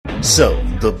So,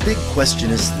 the big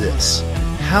question is this: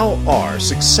 how are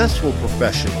successful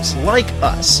professionals like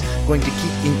us going to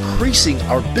keep increasing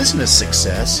our business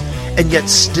success and yet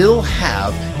still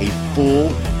have a full,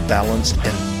 balanced,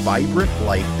 and vibrant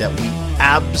life that we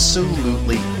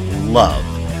absolutely love?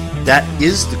 That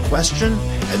is the question,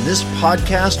 and this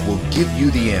podcast will give you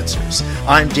the answers.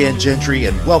 I'm Dan Gentry,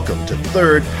 and welcome to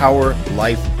Third Power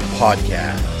Life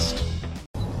Podcast.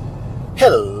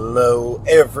 Hello,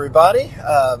 everybody.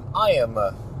 I am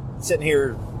sitting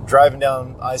here driving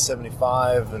down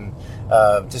I-75 and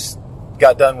just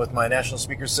got done with my National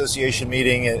Speakers Association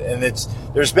meeting, and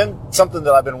there's been something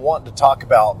that I've been wanting to talk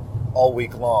about all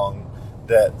week long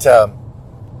that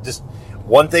just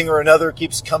one thing or another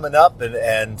keeps coming up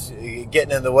and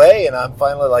getting in the way, and I'm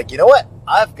finally like, you know what?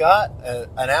 I've got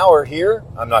an hour here.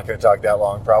 I'm not going to talk that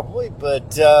long probably, but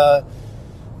that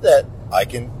I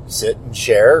can sit and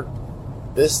share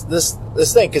this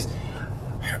thing. Because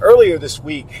earlier this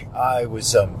week, I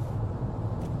was I've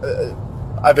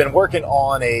been working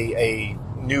on a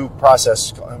new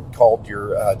process called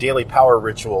your daily power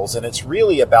rituals, and it's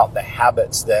really about the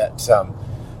habits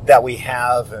that we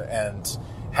have and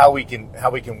how we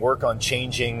can work on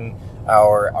changing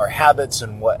our habits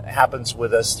and what happens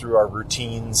with us through our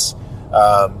routines.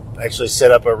 I actually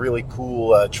set up a really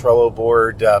cool Trello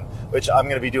board, which I'm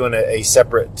going to be doing a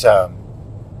separate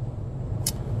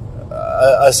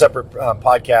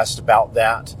podcast about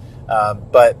that.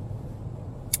 But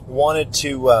wanted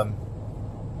to,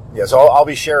 so I'll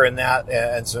be sharing that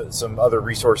and some other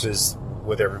resources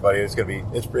with everybody. It's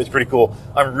pretty cool.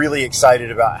 I'm really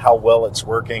excited about how well it's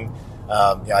working.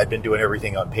 I've been doing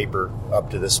everything on paper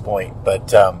up to this point,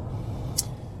 but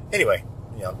anyway,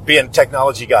 being a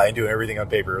technology guy and doing everything on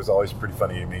paper is always pretty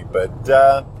funny to me. But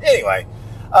anyway,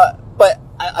 but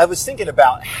I was thinking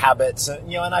about habits,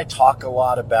 and I talk a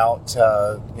lot about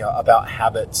about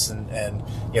habits and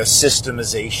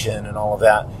systemization and all of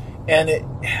that. And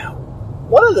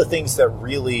one of the things that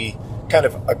really kind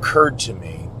of occurred to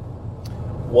me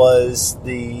was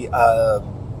the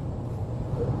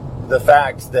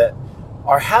fact that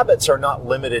our habits are not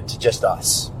limited to just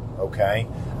us, okay?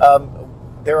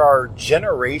 There are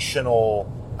generational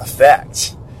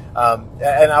effects.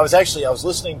 And I was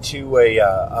listening to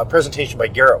a presentation by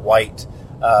Garrett White,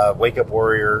 Wake Up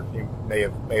Warrior. You may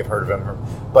have heard of him.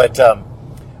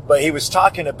 But he was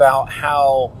talking about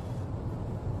how,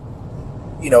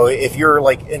 if you're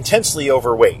like intensely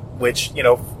overweight, which,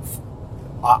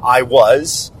 I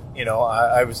was,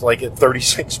 I was like at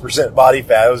 36% body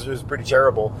fat. It was pretty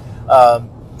terrible.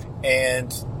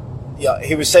 And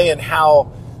he was saying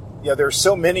how, there's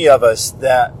so many of us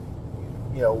that,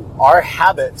 our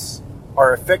habits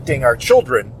are affecting our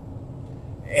children.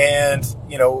 And,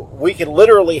 we could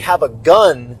literally have a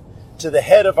gun to the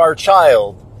head of our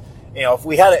child.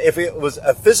 If it was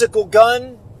a physical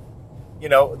gun,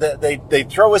 they'd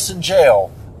throw us in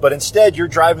jail. But instead, you're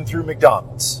driving through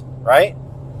McDonald's, right?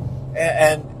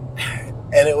 And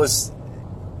it was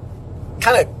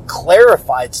kind of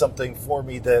clarified something for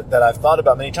me that I've thought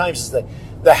about many times, is that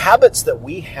the habits that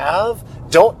we have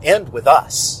don't end with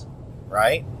us,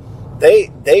 right?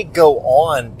 They go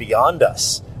on beyond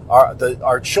us.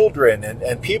 Our children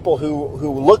and people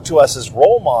who look to us as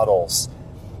role models,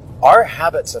 our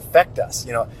habits affect us.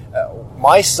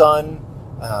 My son,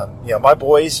 my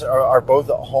boys are both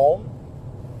at home,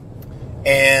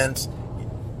 and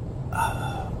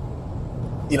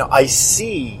I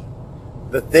see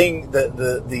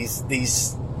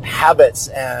these habits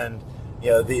and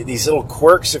these little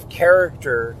quirks of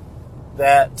character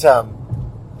that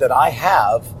I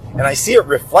have, and I see it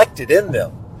reflected in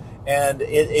them, and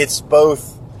it's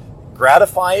both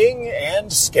gratifying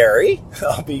and scary.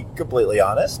 I'll be completely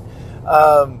honest.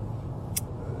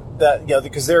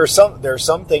 Because there are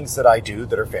some things that I do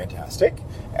that are fantastic,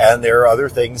 and there are other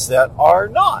things that are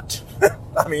not.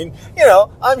 I mean,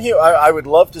 I'm here. I would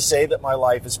love to say that my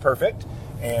life is perfect,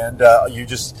 and you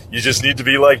just need to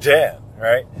be like Dan,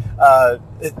 right?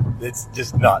 It's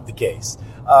just not the case.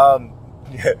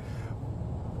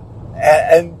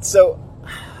 And so,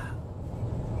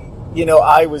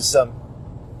 I was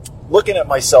looking at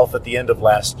myself at the end of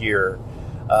last year,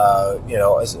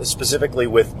 specifically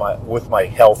with my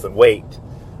health and weight,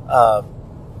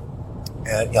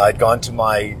 and I'd gone to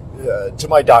my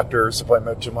doctor's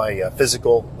appointment, to my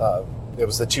physical. It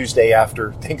was the Tuesday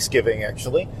after Thanksgiving,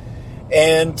 actually,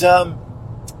 and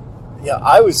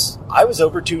I was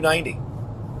over 290.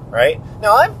 Right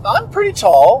now, I'm pretty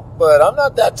tall, but I'm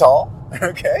not that tall.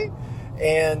 Okay,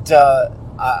 and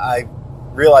I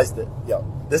realized that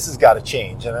this has got to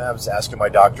change. And I was asking my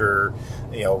doctor,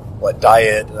 what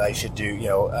diet I should do,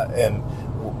 and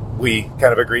we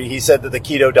kind of agree. He said that the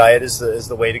keto diet is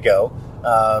the way to go.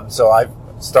 So I've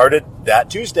started that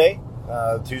Tuesday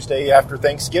after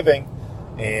Thanksgiving,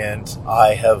 and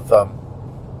I have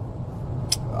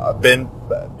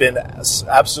been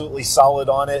absolutely solid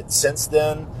on it since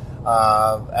then.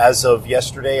 As of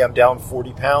yesterday, I'm down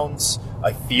 40 pounds.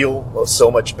 I feel so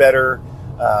much better.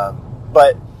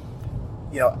 But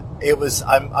it was.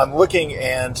 I'm looking,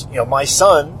 and my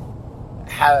son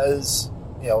has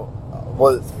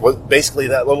was basically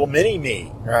that little mini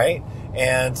me, right?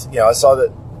 And I saw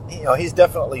that he's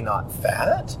definitely not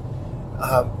fat,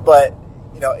 but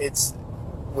it's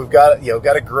we've got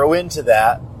to grow into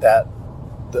that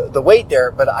the weight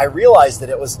there. But I realized that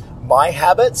it was my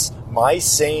habits, my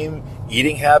same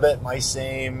eating habit, my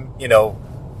same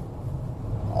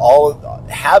all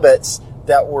habits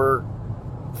that were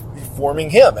forming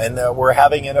him and that were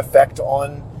having an effect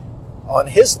on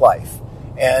his life.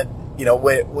 And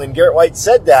when Garrett White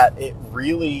said that, it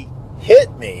really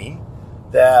hit me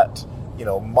that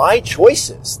my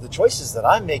choices, the choices that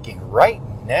I'm making right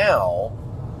now,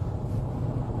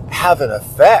 have an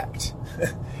effect.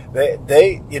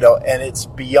 they and it's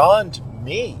beyond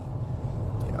me.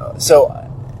 So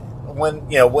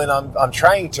when I'm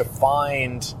trying to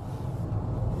find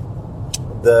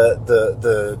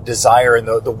the desire and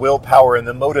the willpower and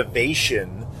the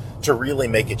motivation to really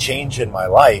make a change in my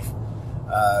life,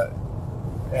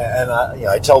 and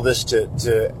I tell this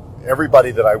to everybody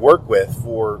that I work with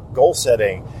for goal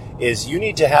setting, is you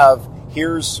need to have,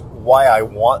 here's why I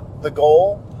want the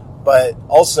goal, but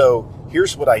also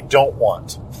here's what I don't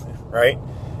want, right?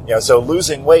 So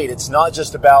losing weight, it's not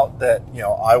just about that,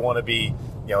 I want to be,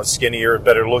 skinnier,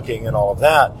 better looking and all of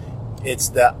that. It's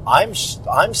that I'm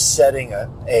setting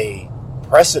a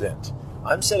precedent.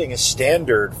 I'm setting a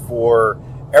standard for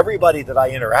everybody that I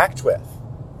interact with.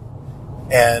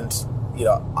 And,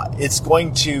 it's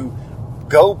going to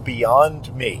go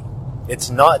beyond me. It's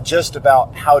not just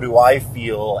about how do I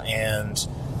feel and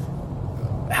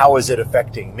how is it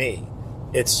affecting me.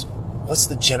 It's what's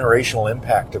the generational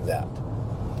impact of that.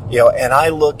 And I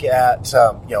look at,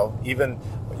 even,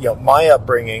 my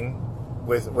upbringing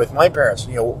with my parents.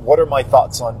 What are my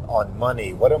thoughts on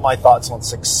money? What are my thoughts on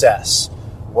success?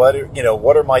 What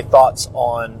are my thoughts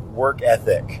on work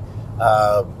ethic?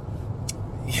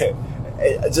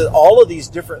 All of these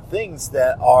different things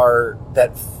that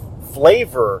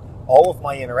flavor all of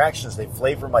my interactions. They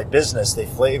flavor my business. They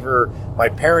flavor my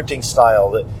parenting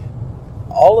style.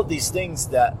 All of these things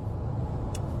that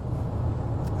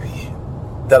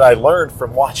I learned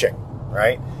from watching,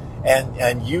 right?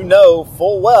 And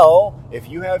full well, if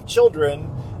you have children,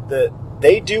 that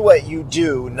they do what you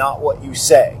do, not what you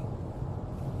say.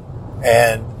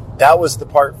 And that was the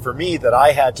part for me that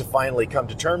I had to finally come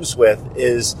to terms with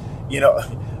is,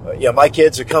 my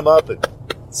kids would come up and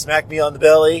smack me on the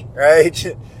belly, right?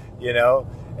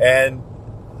 And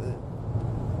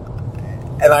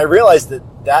I realized that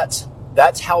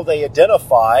that's how they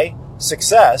identify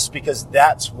success, because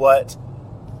that's what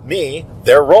me,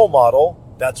 their role model,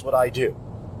 that's what I do.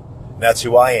 That's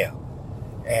who I am.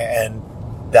 And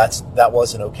that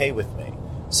wasn't okay with me.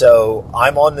 So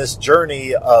I'm on this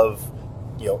journey of,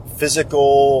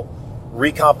 physical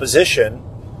recomposition,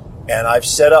 and I've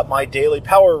set up my daily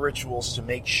power rituals to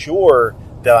make sure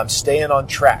that I'm staying on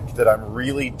track, that I'm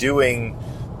really doing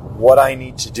what I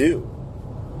need to do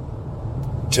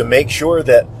to make sure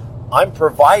that I'm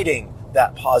providing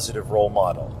that positive role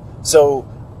model. So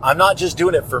I'm not just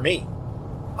doing it for me.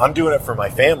 I'm doing it for my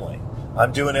family.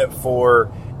 I'm doing it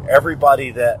for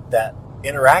everybody that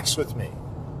interacts with me.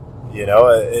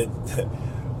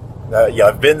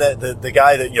 I've been the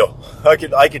guy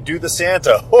that I could do the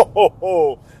Santa,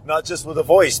 not just with a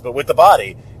voice but with the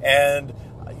body. And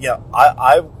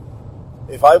I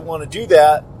if I want to do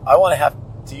that, I want to have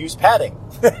to use padding,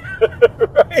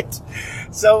 right?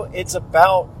 So it's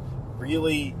about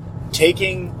really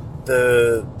taking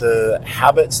the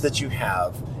habits that you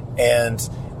have and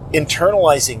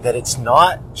internalizing that it's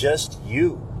not just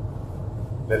you,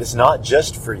 that it's not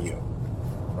just for you,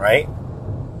 right?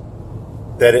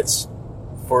 That it's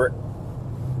for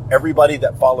everybody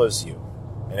that follows you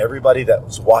and everybody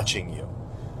that's watching you.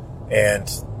 And,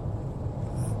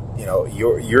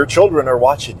 your children are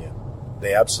watching you.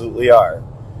 They absolutely are.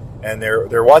 And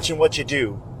they're watching what you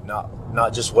do,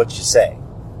 not just what you say.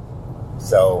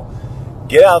 So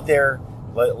get out there.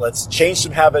 Let's change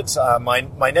some habits.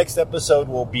 My next episode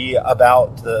will be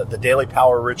about the daily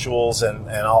power rituals, and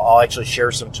I'll actually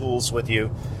share some tools with you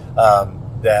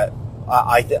that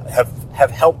I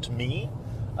have helped me,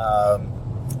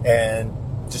 and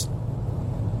just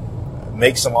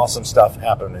make some awesome stuff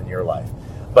happen in your life.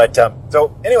 But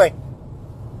so anyway,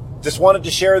 just wanted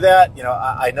to share that.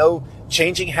 I know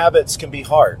changing habits can be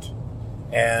hard,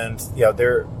 and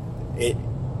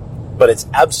but it's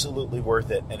absolutely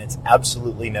worth it, and it's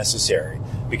absolutely necessary,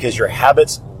 because your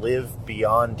habits live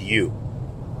beyond you.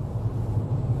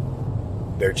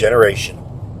 They're generational.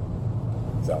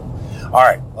 So, all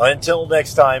right. Until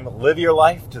next time, live your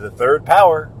life to the third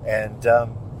power, and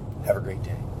have a great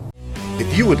day.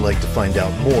 If you would like to find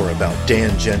out more about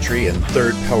Dan Gentry and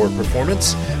Third Power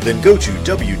Performance, then go to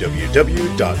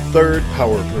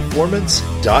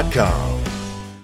www.thirdpowerperformance.com.